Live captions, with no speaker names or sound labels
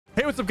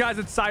Hey, what's up, guys?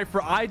 It's Cypher.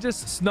 I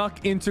just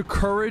snuck into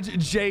Courage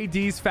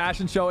JD's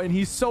fashion show, and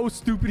he's so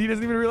stupid. He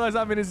doesn't even realize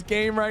I'm in his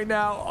game right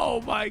now.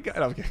 Oh, my God.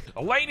 Okay.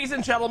 Ladies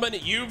and gentlemen,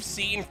 you've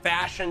seen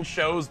fashion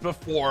shows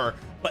before,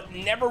 but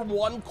never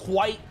one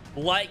quite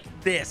like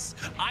this.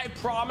 I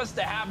promise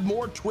to have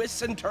more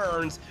twists and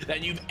turns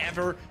than you've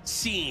ever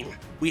seen.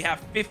 We have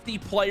 50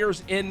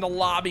 players in the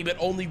lobby, but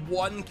only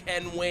one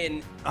can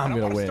win. I'm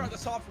gonna win. Start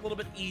this off a little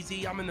bit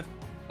easy.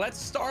 Let's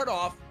start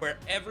off where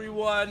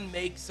everyone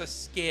makes a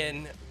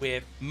skin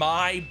with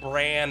my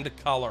brand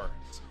colors.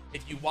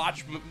 If you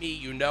watch me,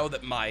 you know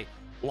that my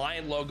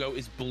lion logo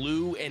is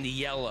blue and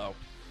yellow.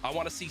 I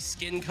want to see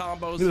skin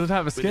combos. He doesn't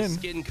have a with skin. a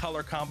skin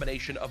color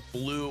combination of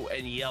blue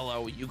and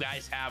yellow. You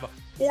guys have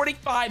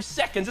 45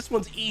 seconds. This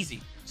one's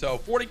easy. So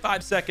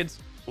 45 seconds.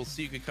 We'll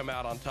see who can come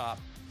out on top.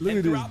 Look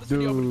and throughout at this this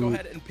video, I'm gonna go dude.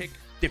 ahead and pick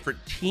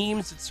different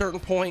teams at certain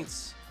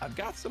points. I've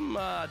got some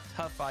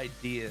tough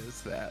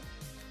ideas that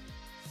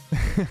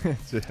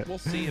we'll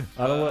see if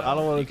I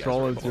don't want you to guys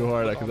troll are him able too to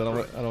hard put because on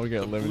I through. don't want to get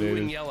The blue and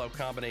eliminated. yellow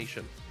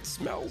combination. It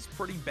smells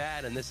pretty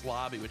bad in this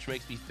lobby, which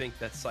makes me think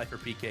that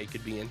SypherPK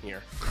could be in here.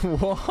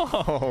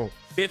 Whoa.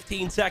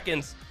 15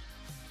 seconds.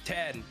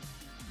 10,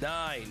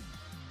 9,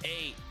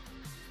 8,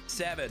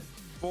 7,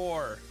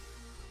 4,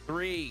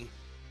 3,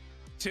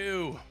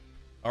 2.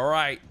 All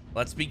right,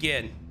 let's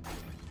begin.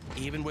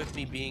 Even with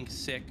me being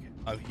sick,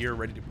 I'm here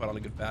ready to put on a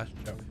good fashion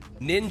show.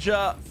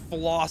 Ninja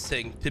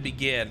flossing to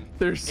begin.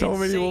 There's so It's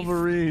many safe.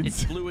 Wolverines.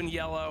 It's blue and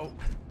yellow.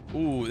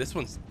 Ooh, this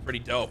one's pretty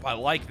dope. I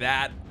like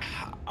that.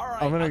 All right,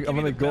 I'm I'll gonna give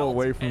you the go belt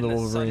away from and the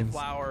Wolverines.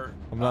 sunflower,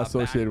 I'm not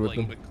associated with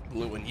back them.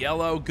 bling blue and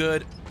yellow,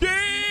 good.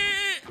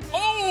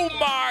 Oh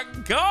my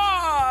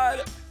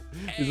God!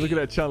 He's looking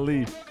at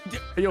Chun-Li.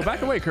 Hey, yo,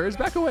 back away, Courage.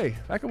 Back away.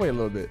 Back away a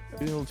little bit.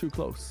 Getting a little too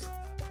close.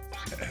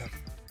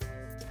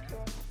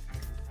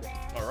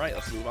 All right,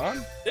 let's move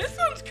on. This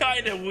one's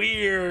kind of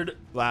weird.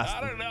 Last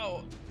I don't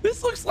know.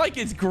 This looks like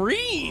it's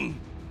green.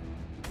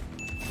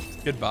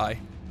 Goodbye.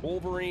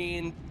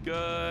 Wolverine,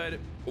 good.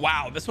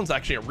 Wow, this one's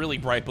actually a really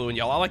bright blue and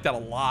yellow. I like that a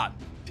lot.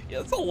 Yeah,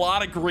 there's a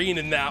lot of green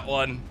in that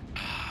one.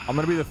 I'm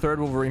gonna be the third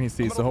Wolverine he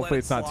sees, so hopefully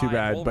it's not too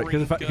bad. But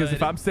because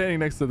if I'm standing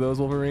next to those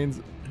Wolverines,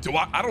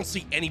 I don't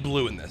see any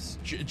blue in this.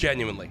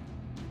 Genuinely.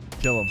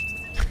 kill him.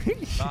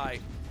 Bye.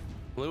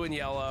 Blue and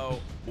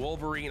yellow.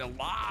 Wolverine. A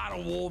lot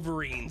of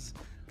Wolverines.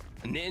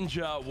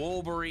 Ninja.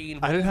 Wolverine.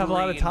 I didn't have a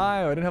lot of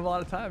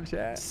Wolverine. time.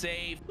 Chat.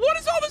 Save. What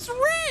is all this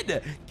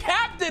red?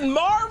 Captain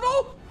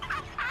Marvel?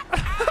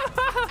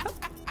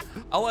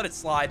 I'll let it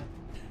slide.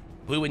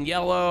 Blue and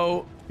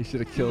yellow. He should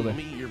have killed Let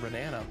him. me eat your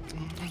banana.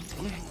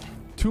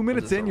 2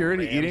 minutes in, you're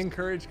already Rams. eating.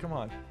 Courage, come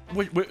on.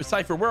 Wait,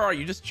 Cypher, where are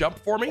you? Just jump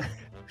for me?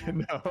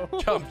 No.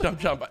 Jump.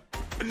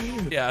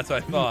 Yeah, that's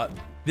what I thought.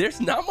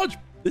 There's not much.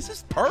 This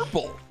is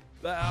purple.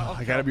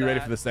 I gotta be ready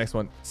for this next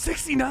one.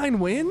 69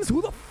 wins?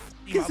 Who the f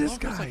is this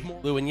guy?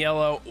 Blue and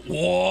yellow.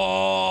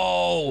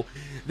 Whoa!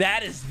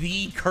 That is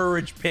the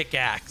Courage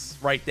pickaxe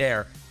right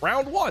there.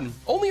 Round 1.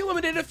 Only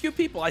eliminated a few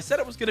people. I said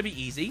it was going to be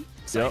easy.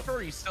 Cypher,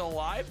 are you still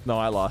alive? No,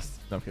 I lost.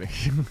 No, I'm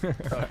kidding.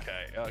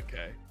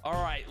 Okay.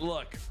 All right,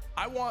 look.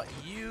 I want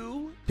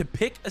you to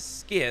pick a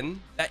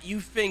skin that you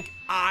think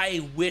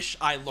I wish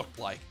I looked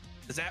like.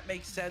 Does that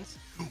make sense?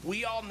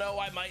 We all know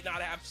I might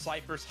not have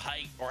Cypher's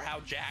height or how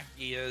Jack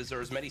is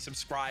or as many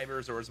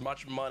subscribers or as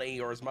much money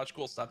or as much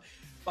cool stuff.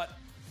 But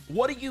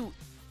what do you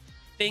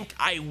think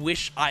I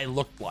wish I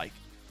looked like?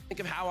 Think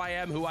of how I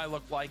am, who I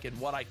look like, and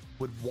what I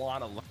would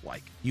want to look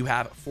like. You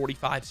have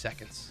 45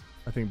 seconds.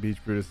 I think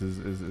Beach Brutus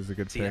is a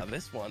good See, pick. now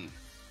this one.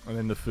 And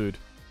then the food.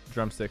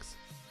 Drumsticks.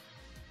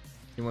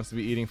 He wants to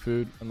be eating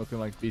food and looking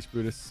like Beach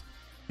Brutus.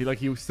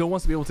 He still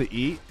wants to be able to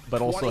eat,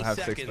 but also 20 have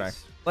seconds. six-pack.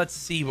 Let's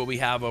see what we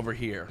have over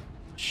here.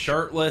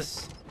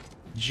 Shirtless,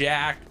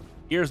 Jack.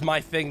 Here's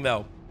my thing,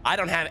 though. I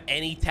don't have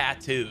any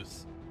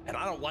tattoos, and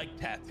I don't like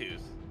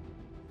tattoos.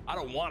 I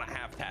don't want to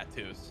have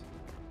tattoos.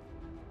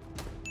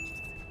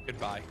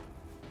 Goodbye.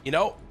 You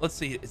know, let's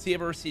see. Is he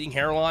ever a receding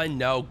hairline?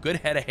 No. Good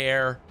head of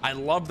hair. I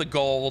love the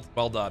gold.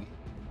 Well done.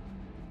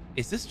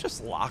 Is this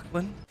just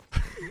Lachlan?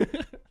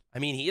 I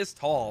mean, he is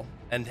tall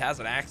and has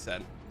an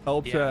accent.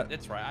 Help Yeah, chat.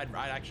 that's right.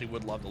 I actually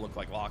would love to look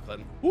like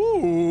Lachlan.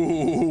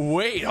 Ooh,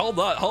 wait, hold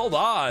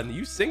on.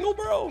 You single,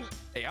 bro?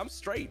 Hey, I'm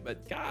straight,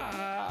 but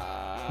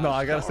God. No,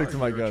 I gotta stick to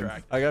my guns.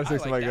 I gotta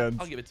stick to my guns.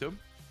 I'll give it to him.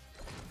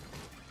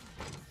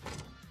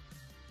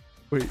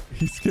 Wait,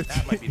 he skipped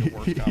That might be the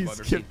worst combo I've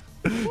ever seen.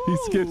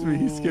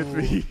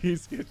 He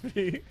skipped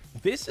me.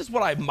 This is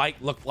what I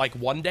might look like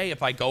one day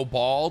if I go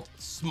bald.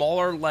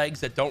 Smaller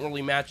legs that don't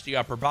really match the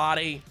upper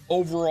body.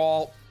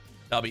 Overall,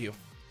 W.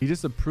 He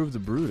just approved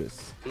of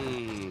Brutus.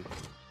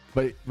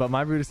 But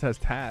my Brutus has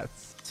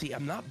tats. See,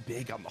 I'm not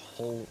big on the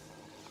whole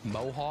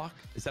mohawk.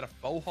 Is that a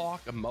faux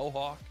hawk? A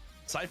mohawk?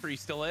 Cypher, you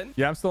still in?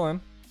 Yeah, I'm still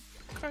in.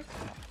 Okay.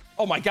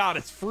 Oh my God,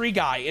 it's Free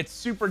Guy. It's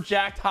super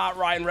jacked hot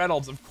Ryan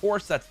Reynolds. Of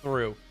course that's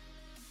through.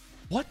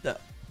 What the?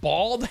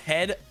 Bald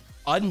head,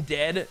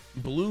 undead,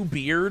 blue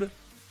beard.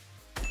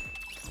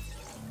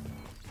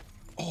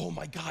 Oh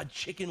my God,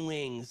 chicken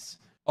wings.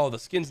 Oh, the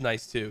skin's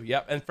nice too.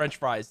 Yep, and French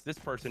fries. This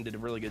person did a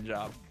really good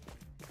job.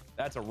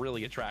 That's a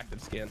really attractive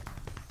skin.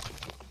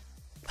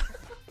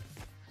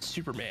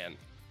 Superman.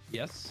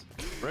 Yes.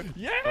 Rick?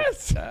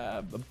 Yes.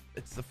 Oh,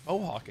 it's the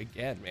faux hawk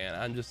again, man.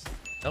 I'm just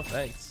no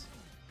thanks.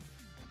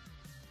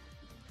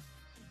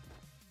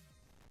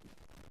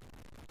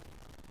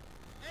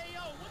 Hey, yo,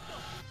 what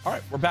the? All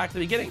right, we're back to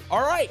the beginning.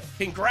 All right,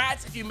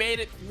 congrats if you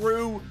made it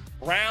through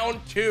round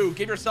 2.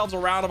 Give yourselves a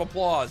round of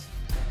applause.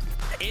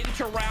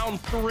 Into round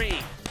 3.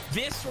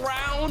 This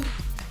round,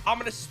 I'm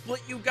gonna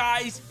split you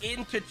guys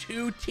into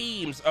 2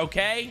 teams,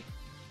 okay?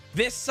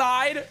 This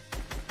side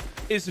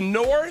is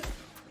north.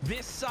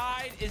 This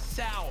side is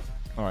south.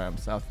 All right, I'm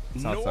south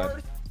North,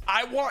 side.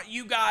 I want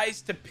you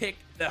guys to pick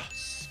the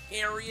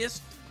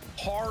scariest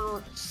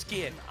horror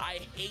skin. I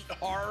hate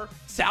horror.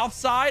 South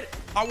side,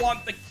 I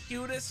want the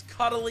cutest,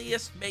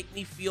 cuddliest, make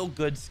me feel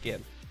good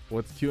skin.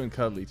 What's cute and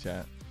cuddly,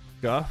 chat?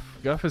 Guff?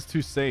 Guff is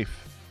too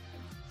safe.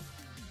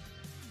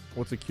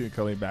 What's a cute and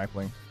cuddly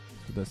backbling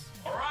for this?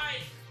 All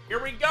right,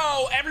 here we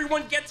go.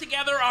 Everyone get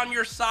together on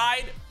your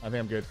side. I think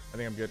I'm good. I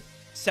think I'm good.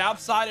 South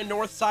side and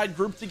north side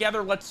group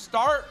together. Let's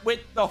start with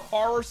the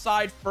horror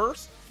side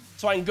first,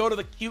 so I can go to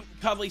the cute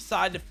and cuddly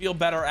side to feel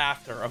better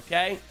after,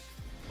 okay?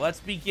 Let's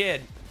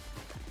begin.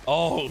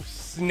 Oh,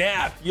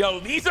 snap.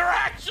 Yo, these are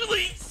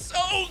actually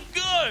so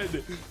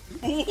good.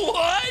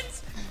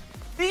 What?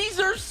 These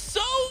are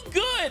so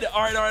good.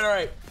 All right, all right, all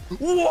right.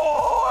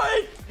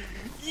 What?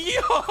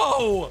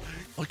 Yo,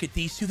 look at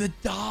these two, the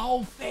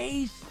doll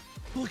face.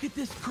 Look at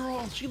this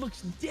girl. She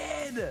looks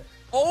dead.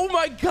 Oh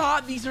my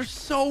God, these are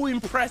so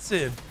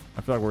impressive.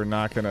 I feel like we're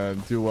not gonna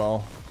do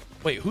well.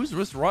 Wait, who's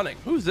this running?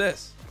 Who's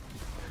this?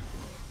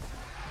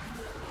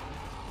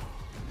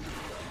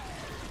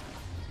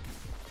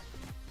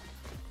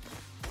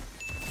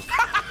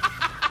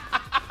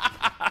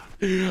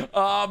 If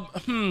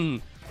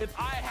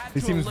I had He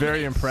to seems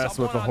very eliminate impressed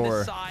with the someone on horror.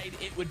 this side,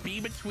 it would be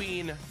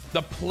between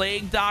the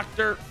plague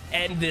doctor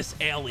and this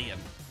alien.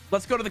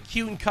 Let's go to the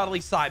cute and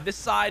cuddly side. This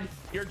side,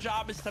 your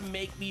job is to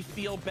make me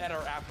feel better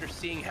after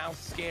seeing how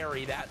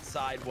scary that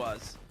side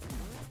was.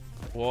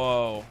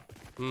 Whoa.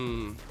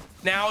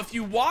 Now, if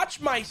you watch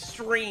my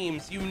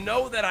streams, you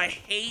know that I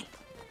hate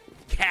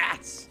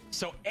cats.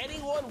 So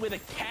anyone with a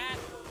cat,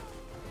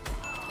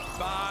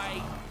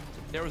 bye.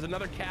 There was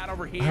another cat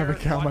over here. I have a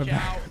cat on my Watch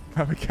back. out. I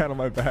have a cat on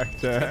my back,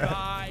 chat.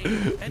 Bye.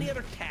 Any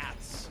other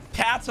cats?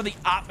 Cats are the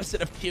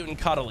opposite of cute and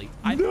cuddly.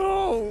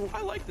 No.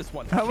 I like this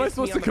one. How am I Kiss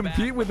me supposed on to the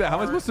compete back with that? How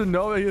am I hard. supposed to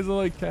know that he doesn't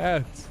like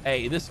cats?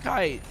 Hey, this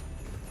guy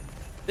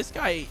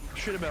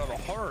should have been on the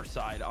horror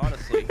side,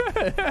 honestly.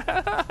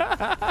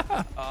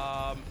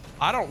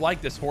 I don't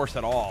like this horse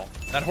at all.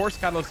 That horse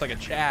kind of looks like a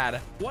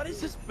Chad. What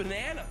is this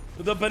banana?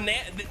 The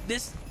banana,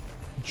 this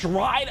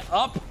dried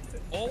up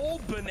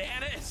old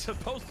banana is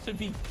supposed to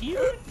be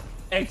cute?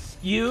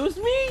 Excuse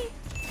me?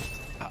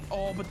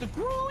 Oh, but the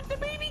Groot, the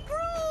baby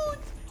Groot.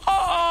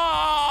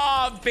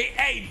 Oh,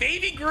 hey,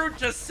 baby Groot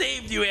just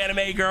saved you,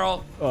 anime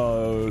girl.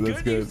 Oh,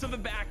 that's good. Use of the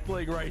back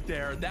bling right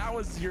there. That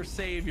was your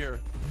savior.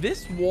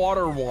 This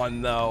water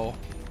one, though,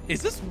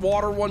 is this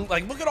water one?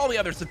 Like, look at all the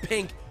others. The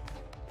pink,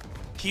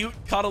 cute,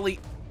 cuddly.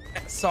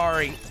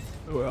 Sorry.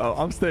 Well,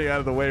 I'm staying out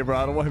of the way, bro.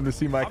 I don't want him to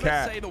see my I'm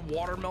cat. gonna say the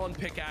watermelon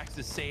pickaxe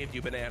has saved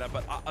you, Banana.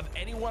 But of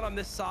anyone on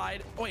this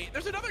side, oh, wait,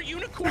 there's another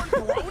unicorn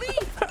brony.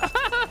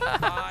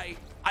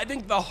 I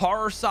think the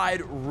horror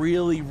side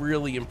really,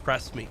 really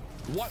impressed me.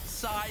 What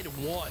side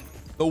won?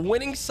 The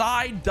winning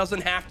side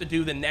doesn't have to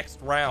do the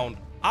next round.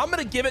 I'm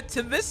gonna give it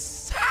to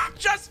this.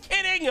 Just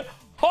kidding.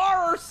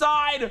 Horror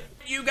side.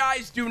 You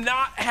guys do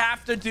not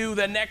have to do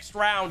the next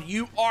round.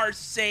 You are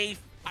safe.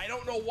 I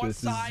don't know what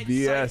side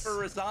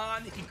Cypher is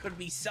on. He could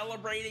be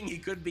celebrating. He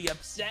could be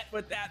upset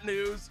with that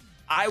news.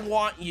 I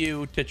want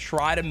you to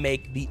try to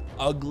make the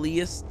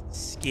ugliest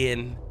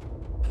skin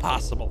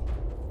possible.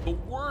 The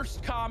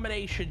worst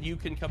combination you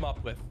can come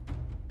up with.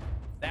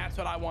 That's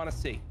what I want to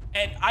see.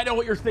 And I know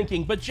what you're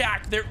thinking, but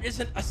Jack, there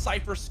isn't a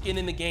Cypher skin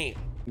in the game.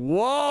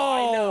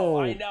 Whoa.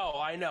 I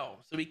know.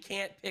 So we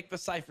can't pick the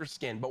Cypher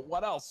skin, but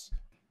what else?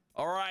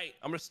 All right,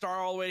 I'm gonna start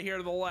all the way here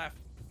to the left.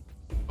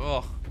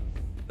 Ugh.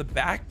 The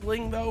back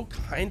bling, though,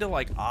 kind of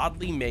like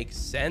oddly makes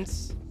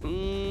sense.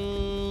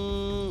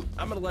 I'm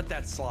gonna let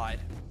that slide.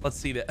 Let's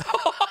see that.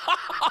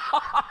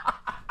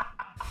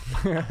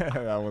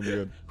 That one's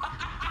good.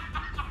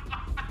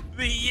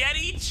 The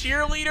Yeti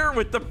cheerleader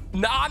with the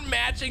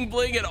non-matching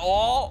bling at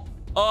all.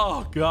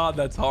 Oh God,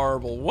 that's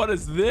horrible. What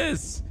is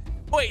this?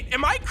 Wait,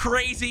 am I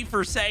crazy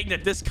for saying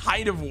that this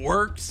kind of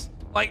works?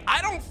 Like,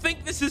 I don't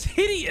think this is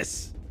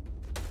hideous.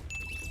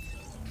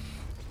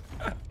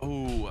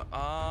 Ooh,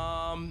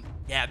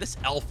 yeah, this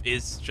elf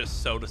is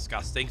just so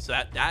disgusting. So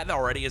that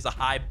already is a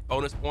high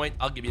bonus point.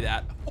 I'll give you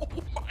that. Oh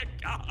my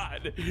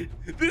God,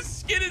 this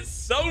skin is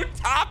so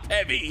top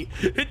heavy.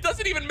 It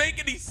doesn't even make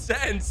any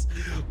sense.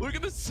 Look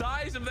at the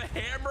size of the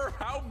hammer,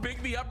 how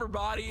big the upper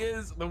body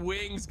is, the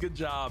wings. Good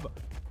job.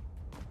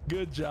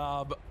 Good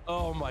job.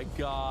 Oh my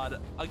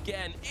God.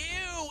 Again,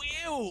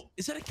 ew.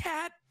 Is it a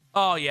cat?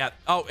 Oh yeah.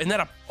 Oh, and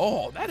then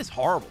that is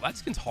horrible. That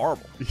skin's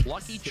horrible.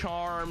 Lucky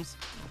Charms.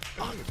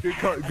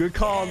 Good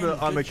call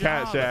on the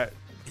cat, chat.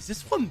 Is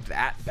this one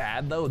that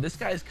bad though? This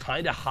guy's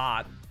kind of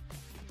hot.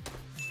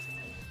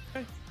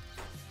 Okay.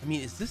 I mean,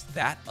 is this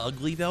that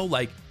ugly though?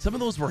 Like some of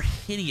those were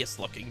hideous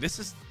looking. This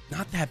is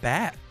not that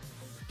bad.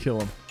 Kill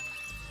him.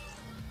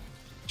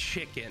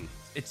 Chicken.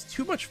 It's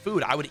too much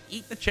food. I would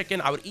eat the chicken.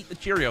 I would eat the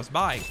Cheerios.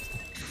 Bye.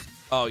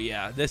 Oh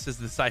yeah, this is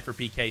the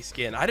SypherPK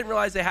skin. I didn't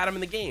realize they had him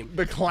in the game.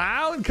 The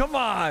clown? Come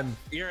on.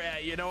 You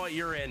know what?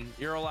 You're in.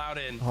 You're allowed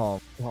in.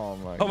 Oh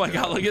my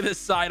God. Look at this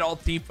side all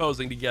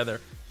T-posing together.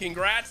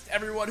 Congrats to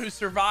everyone who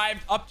survived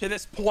up to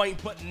this point,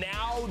 but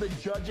now the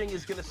judging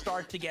is going to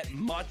start to get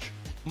much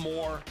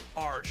more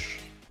harsh.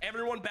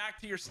 Everyone back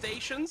to your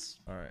stations.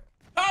 All right.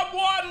 Come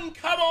one,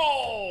 come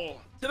all,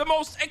 to the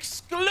most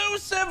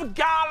exclusive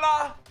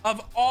gala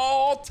of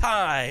all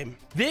time.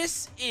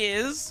 This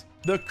is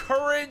the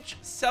Courage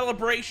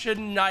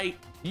Celebration Night.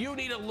 You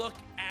need to look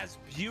as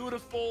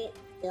beautiful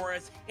or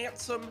as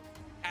handsome,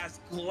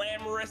 as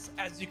glamorous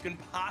as you can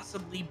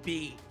possibly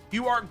be.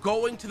 You are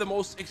going to the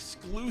most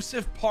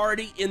exclusive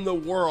party in the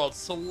world.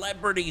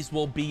 Celebrities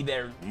will be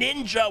there.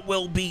 Ninja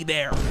will be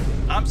there.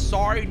 I'm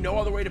sorry, no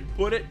other way to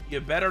put it.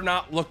 You better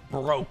not look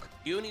broke.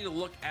 You need to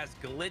look as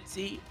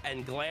glitzy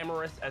and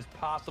glamorous as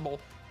possible.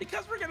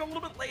 Because we're getting a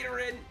little bit later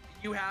in,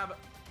 you have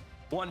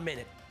 1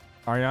 minute.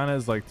 Ariana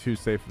is like too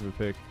safe of a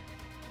pick.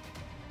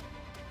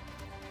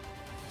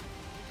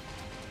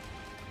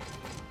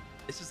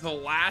 This is the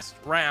last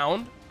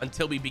round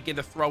until we begin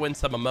to throw in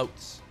some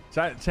emotes.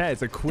 Chat,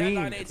 it's a queen.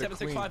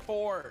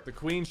 9987654. The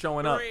queen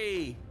showing up.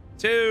 3,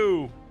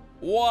 2,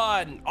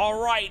 1.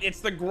 All right, it's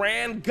the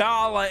grand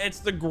gala. It's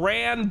the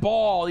grand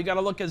ball. You got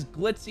to look as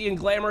glitzy and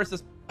glamorous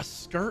as a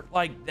skirt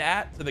like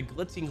that to the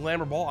glitzy and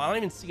glamour ball. I don't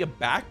even see a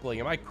back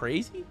bling. Am I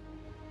crazy?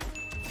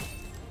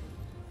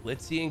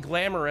 Glitzy and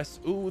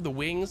glamorous. Ooh, the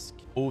wings.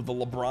 Ooh, the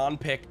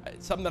LeBron pick.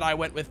 It's something that I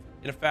went with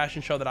in a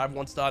fashion show that I've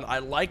once done. I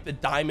like the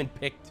diamond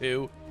pick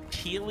too.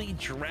 Keely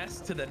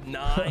dressed to the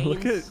nines.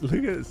 look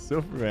at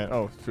Superman.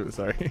 Oh, shoot,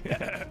 sorry.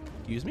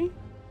 Excuse me?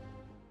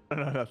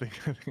 No, nothing.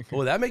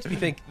 Oh, that makes me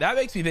think. That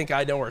makes me think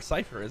I know where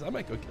Cypher is. I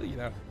might go kill you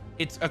now.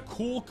 It's a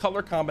cool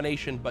color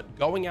combination, but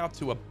going out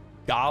to a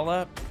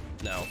gala,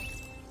 no.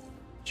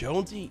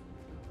 Jonesy,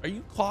 are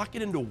you clocking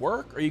into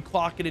work? Or are you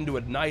clocking into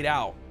a night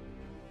out?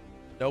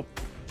 Nope.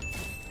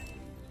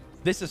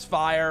 This is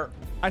fire.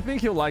 I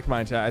think he'll like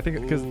mine, chat. I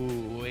think because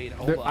wait,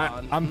 hold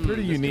on. I'm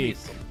pretty unique.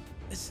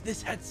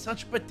 This had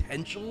such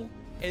potential,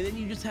 and then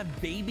you just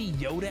have Baby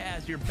Yoda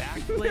as your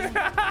back bling.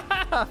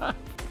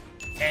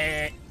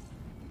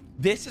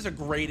 This is a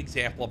great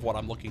example of what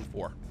I'm looking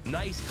for.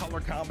 Nice color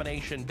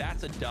combination.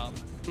 That's a dub.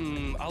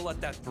 I'll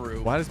let that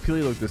through. Why does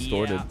Peely look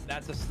distorted? Yeah,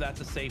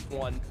 that's a safe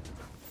one.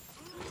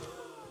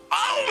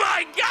 Oh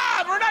my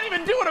God, we're not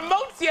even doing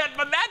emotes yet,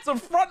 but that's a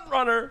front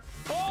runner.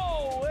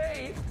 Oh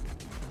wait.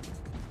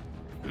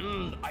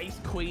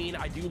 Ice Queen.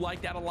 I do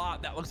like that a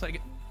lot. That looks like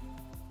it.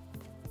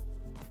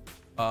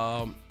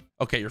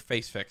 Okay, your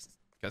face fixed.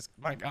 Because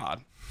my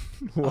God,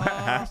 what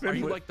happened? Are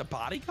you like the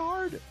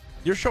bodyguard?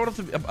 You're showing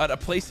up at a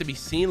place to be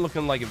seen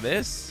looking like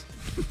this.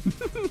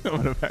 I'm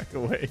gonna back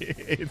away.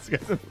 It's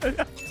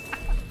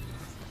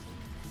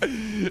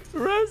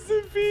rest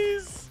in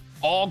peace.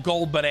 All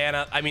gold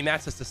banana. I mean,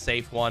 that's just a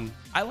safe one.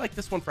 I like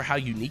this one for how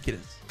unique it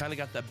is. Kind of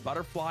got that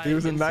butterfly. He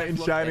was a knight in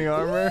shining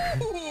armor.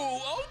 Ooh,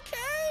 okay.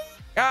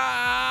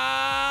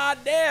 God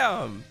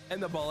damn.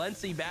 And the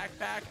Balenci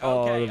backpack.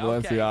 Okay, oh,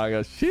 the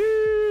Balenciaga.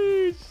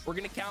 Sheesh. We're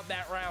gonna count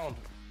that round.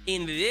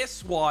 In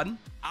this one,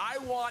 I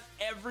want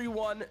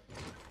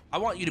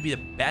you to be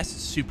the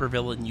best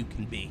supervillain you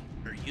can be.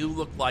 Or you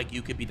look like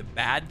you could be the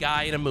bad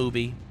guy in a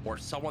movie or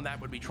someone that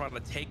would be trying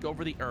to take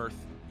over the earth.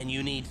 And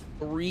you need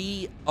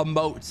 3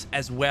 emotes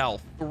as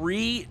well.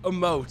 3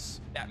 emotes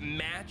that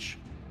match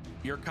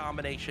your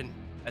combination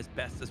as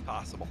best as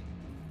possible.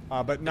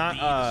 But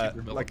not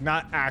like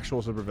not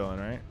actual supervillain,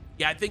 right?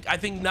 Yeah, I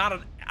think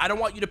not. I don't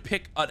want you to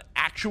pick an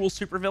actual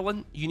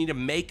supervillain. You need to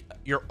make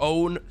your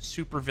own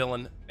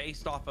supervillain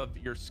based off of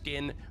your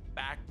skin,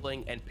 back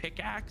bling, and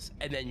pickaxe,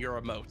 and then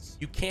your emotes.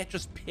 You can't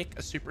just pick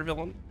a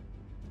supervillain.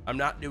 I'm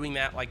not doing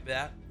that like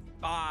that.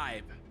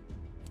 5,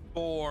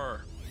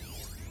 4,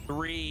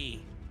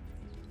 3,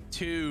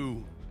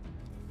 2,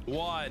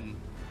 1.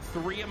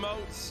 3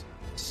 emotes,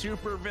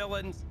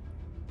 supervillains.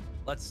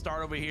 Let's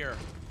start over here.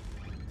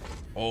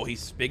 Oh,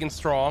 he's big and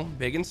strong,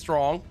 big and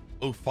strong.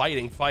 Oh,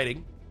 fighting.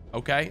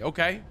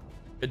 Okay.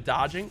 Good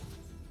dodging.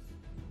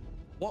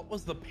 What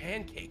was the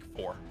pancake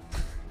for?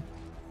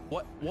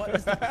 What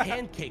is the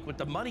pancake with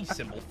the money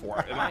symbol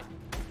for?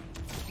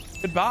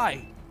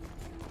 Goodbye.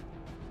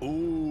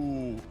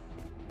 Ooh.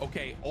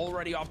 Okay,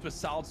 already off to a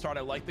solid start.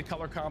 I like the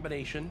color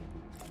combination.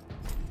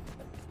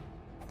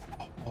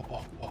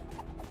 Oh.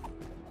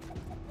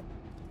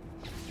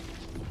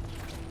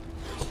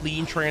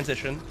 Clean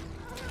transition.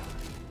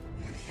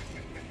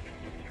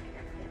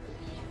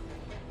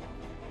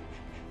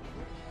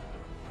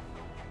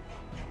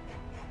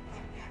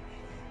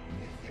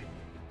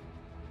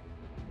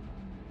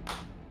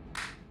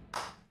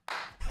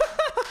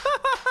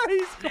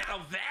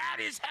 Now that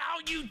is how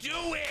you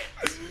do it.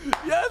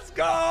 Let's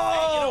go.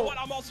 Hey, you know what?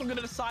 I'm also going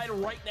to decide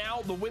right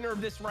now the winner of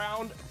this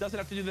round doesn't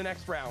have to do the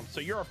next round. So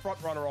you're a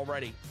front runner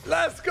already.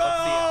 Let's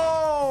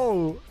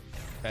go.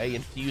 Okay,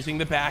 infusing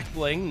the back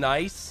bling.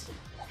 Nice.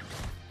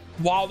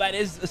 While that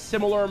is a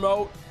similar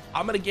emote,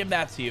 I'm going to give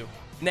that to you.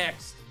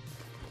 Next.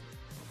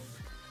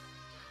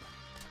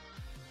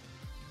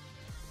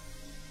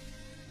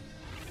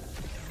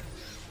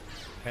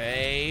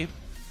 Okay.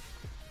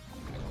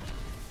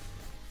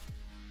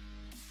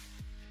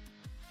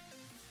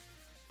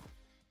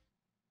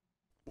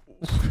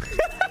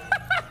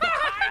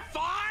 High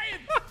five!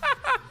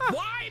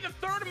 Why the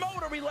third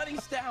emote are we letting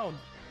us down?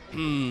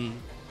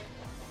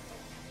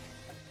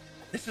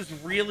 This is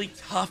really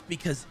tough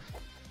because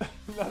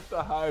Not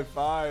the high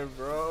five,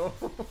 bro.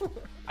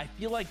 I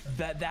feel like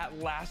that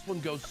last one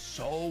goes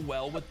so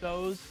well with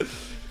those.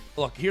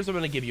 Look, here's what I'm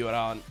gonna give you it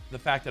on the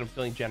fact that I'm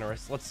feeling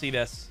generous. Let's see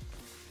this.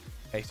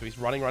 Okay, so he's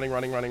running,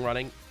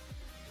 cartwheeling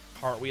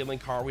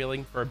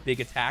for a big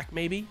attack,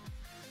 maybe.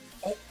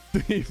 Oh,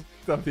 He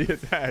stopped the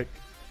attack.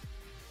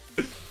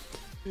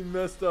 He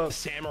messed up.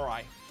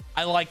 samurai.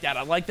 I like that.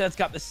 I like that it's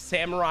got the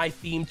samurai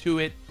theme to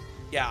it.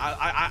 Yeah,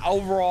 I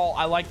overall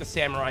I like the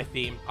samurai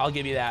theme. I'll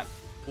give you that.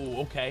 Ooh,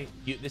 okay.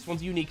 This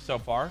one's unique so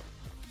far.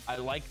 I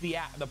like the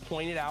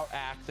pointed out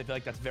axe. I feel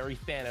like that's very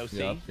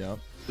Thanos-y. Yep.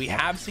 We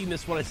have seen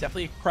this one. It's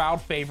definitely a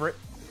crowd favorite.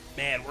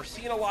 Man, we're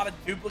seeing a lot of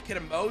duplicate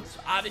emotes.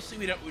 Obviously,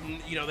 we don't,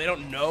 you know, they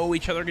don't know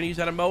each other are gonna use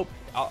that emote.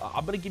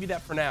 I'm gonna give you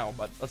that for now,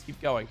 but let's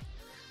keep going.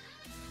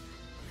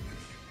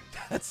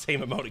 That same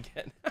emote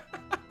again.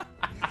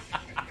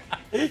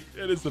 It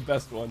is the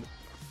best one.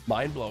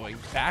 Mind blowing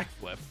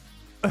backflip.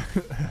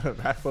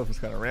 Backflip was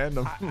kind of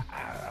random.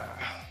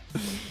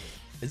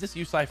 Is this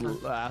you, Cypher?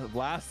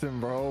 Blast him,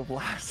 bro.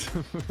 Blast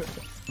him.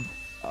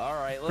 All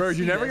right, let's Bro, see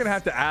you're never this. gonna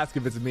have to ask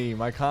if it's me.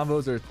 My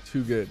combos are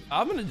too good.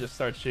 I'm gonna just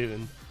start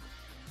shooting.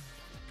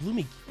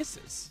 Gloomy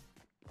kisses.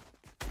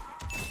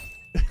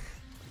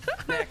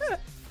 Next.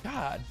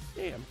 God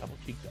damn, double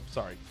cheeked up.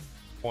 Sorry.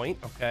 Point.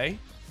 Okay.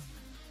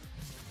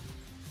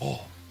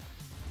 Oh.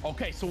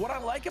 Okay, so what I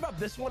like about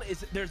this one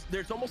is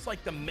there's almost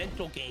like the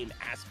mental game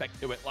aspect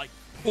to it. Like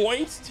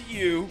points to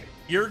you,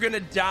 you're gonna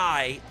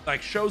die,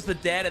 like shows the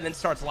dead and then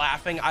starts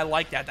laughing. I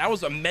like that. That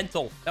was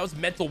mental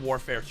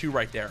warfare too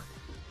right there.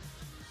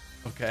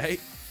 Okay.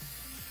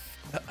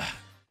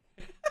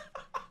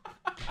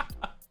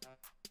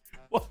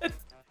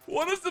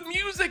 What does the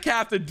music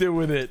have to do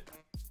with it?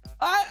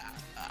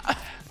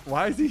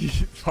 Why is he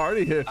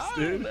party hips, I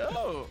dude? don't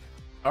know.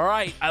 All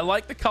right, I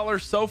like the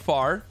colors so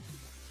far.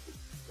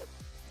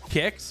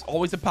 Kicks,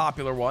 always a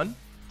popular one.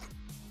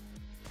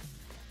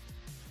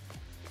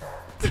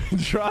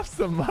 Drops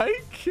the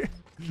mic.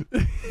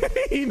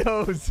 He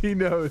knows.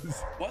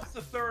 What's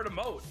the third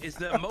emote? Is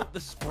the emote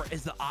the spray?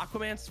 Is the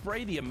Aquaman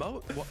spray the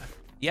emote? What?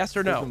 Yes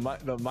or no?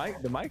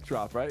 The mic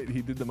drop, right?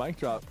 He did the mic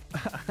drop.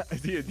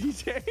 Is he a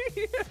DJ?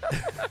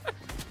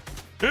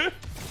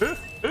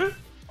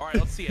 All right,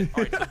 let's see it.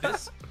 All right, so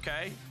this,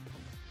 okay.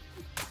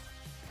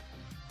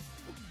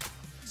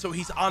 So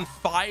he's on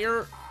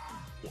fire.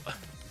 What?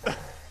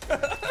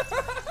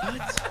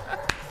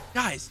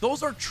 Guys,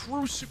 those are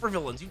true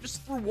supervillains. You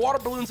just threw water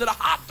balloons at a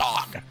hot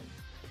dog.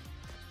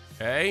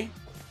 Okay.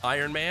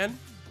 Iron Man.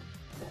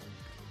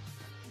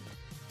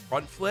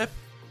 Front flip.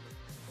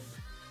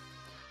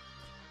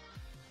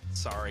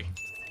 Sorry.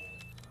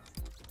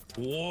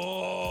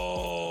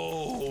 Whoa.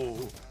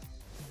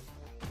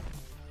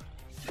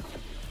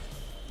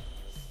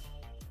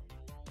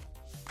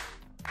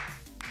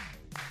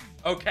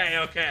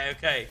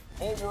 Okay.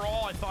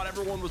 Overall, I thought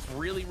everyone was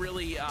really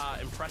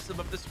impressive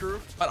of this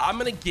group, but I'm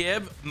gonna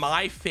give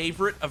my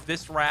favorite of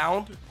this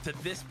round to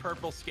this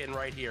purple skin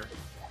right here.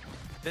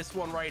 This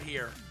one right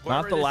here.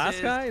 Not the last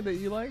is, guy that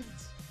you liked?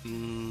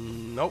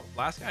 Nope.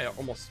 Last guy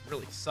almost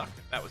really sucked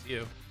if that was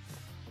you.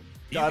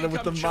 Got him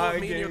with the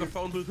mic mic near the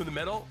phone booth in the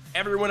middle.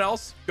 Everyone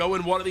else, go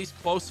in one of these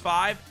close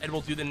 5, and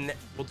we'll do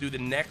the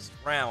next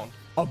round.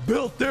 I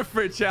built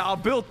different, chat. I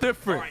built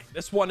different. All right,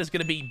 this one is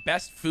going to be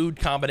best food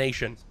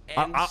combination.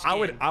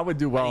 I would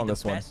do well on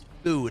this one. Best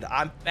food.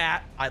 I'm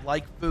fat. I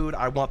like food.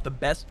 I want the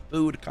best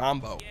food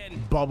combo.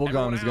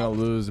 Bubblegum is gonna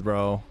lose,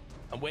 bro.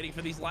 I'm waiting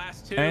for these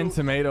last 2. And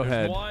tomato There's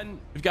head. One.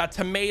 We've got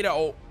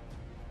tomato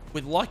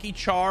with Lucky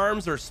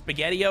Charms or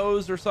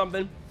SpaghettiOs or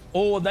something.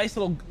 Oh, a nice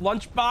little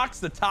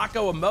lunchbox. The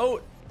taco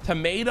emote.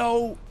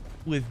 Tomato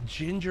with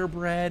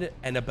gingerbread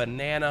and a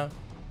banana.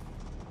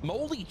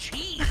 Moldy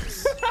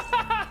cheese.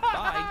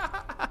 Bye.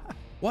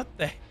 What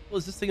the hell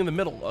is this thing in the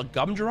middle? A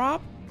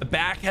gumdrop? The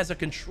back has a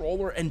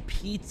controller and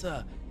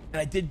pizza. And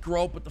I did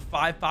grow up with the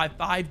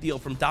 555 deal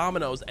from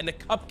Domino's and the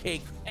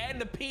cupcake and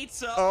the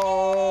pizza.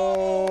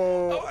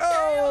 Oh.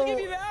 Okay, I'll give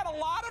you that. A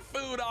lot of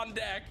food on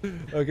deck.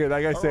 Okay,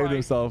 that guy saved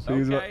himself.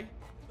 Okay.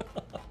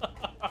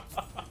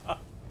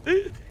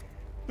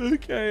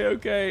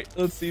 Okay.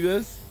 Let's see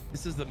this.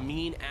 This is the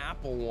mean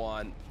apple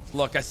one.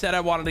 Look, I said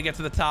I wanted to get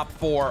to the top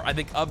 4. I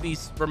think of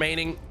these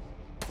remaining,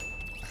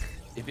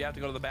 if you have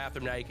to go to the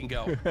bathroom now, you can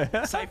go.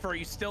 Cypher, are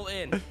you still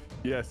in?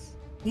 Yes.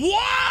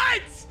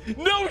 What?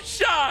 No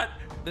shot.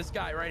 This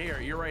guy right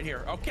here. You're right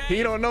here. Okay.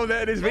 He don't know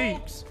that is me.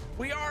 Folks,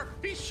 we are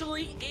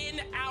officially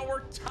in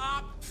our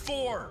top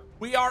 4.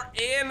 We are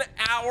in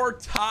our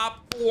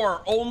top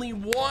 4. Only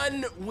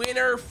one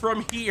winner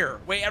from here.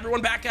 Wait,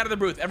 everyone back out of the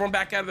booth. Everyone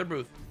back out of the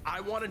booth.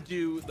 I want to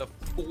do the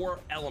 4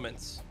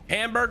 elements.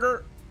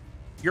 Hamburger,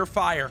 you're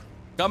fire.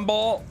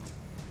 Gumball,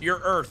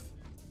 you're earth.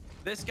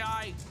 This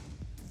guy,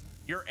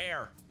 you're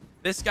air.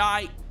 This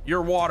guy,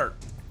 you're water.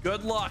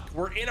 Good luck.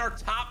 We're in our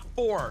top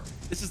 4.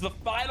 This is the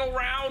final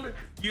round.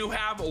 You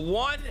have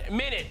 1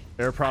 minute.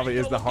 Air probably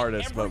is the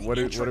hardest, but what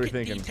are we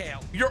thinking? Detail.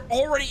 You're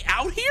already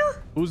out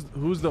here?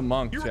 Who's the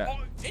monk, chat?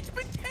 It's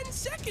been 10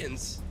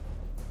 seconds.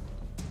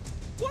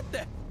 What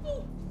the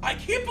hell? I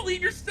can't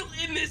believe you're still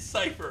in this,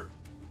 Cypher.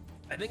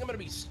 I think I'm going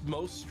to be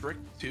most strict,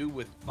 too,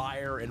 with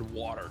fire and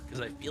water, because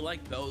I feel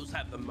like those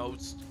have the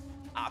most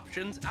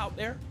options out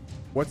there.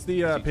 What's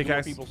the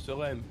pickaxe? People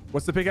still in.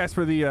 What's the pickaxe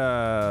for the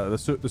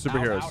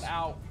superheroes?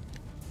 Out.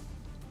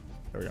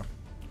 There we go.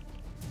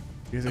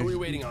 Are we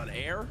waiting on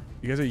air?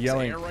 You guys are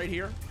yelling. Air right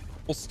here.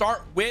 We'll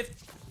start with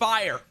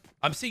fire.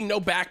 I'm seeing no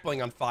back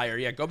bling on fire.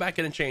 Yeah, go back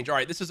in and change. All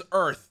right, this is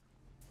earth.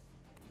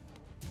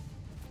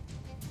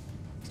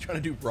 He's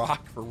trying to do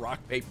rock for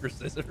rock, paper,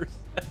 scissors.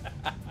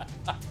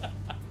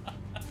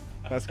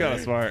 That's kind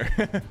of smart.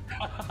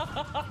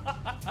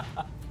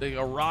 Like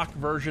a rock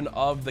version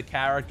of the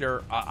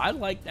character. I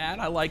like that.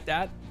 I like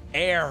that.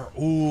 Air.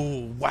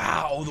 Ooh,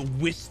 wow. The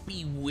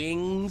wispy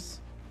wings.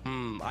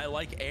 I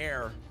like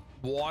air.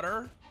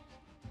 Water.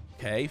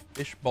 Okay.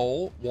 Fish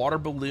bowl. Water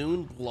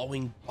balloon.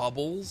 Glowing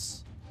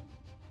bubbles.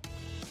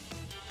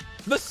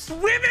 The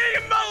swimming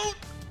emote.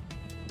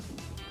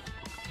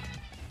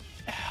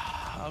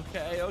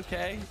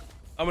 Okay.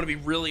 I'm going to be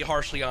really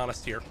harshly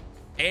honest here.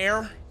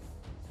 Air.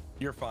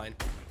 You're fine.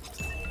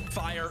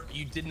 Fire,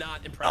 you did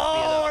not impress me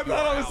enough. I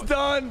thought I was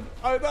done.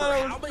 I thought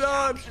I was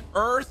done.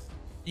 Earth,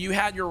 you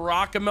had your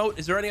rock emote.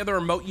 Is there any other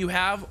emote you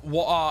have?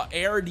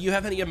 Air, do you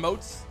have any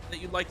emotes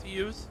that you'd like to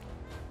use?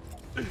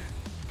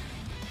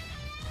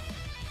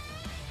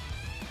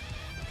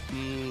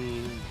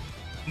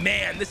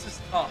 Man, this is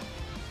tough.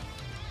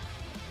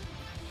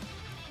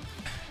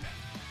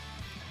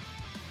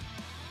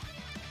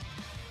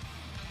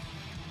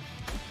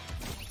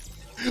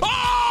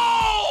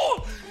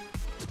 Oh!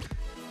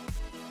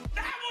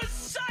 That was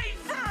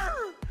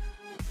Cypher!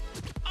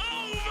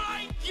 Oh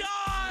my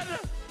god!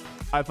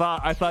 I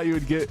thought you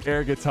would get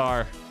air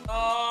guitar.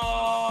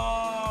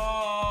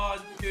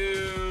 Oh,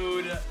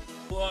 dude.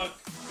 Look.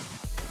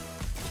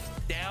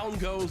 Down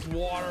goes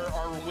water.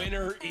 Our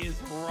winner is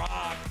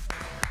rock.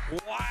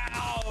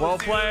 Wow. Well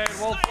dude. played.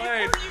 Well Cypher,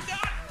 played. You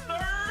got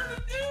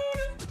 3rd,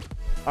 dude.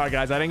 All right,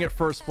 guys, I didn't get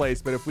first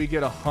place, but if we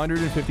get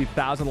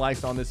 150,000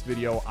 likes on this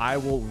video, I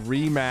will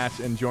rematch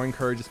and join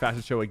Courage's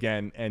Fashion Show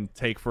again and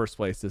take first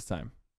place this time.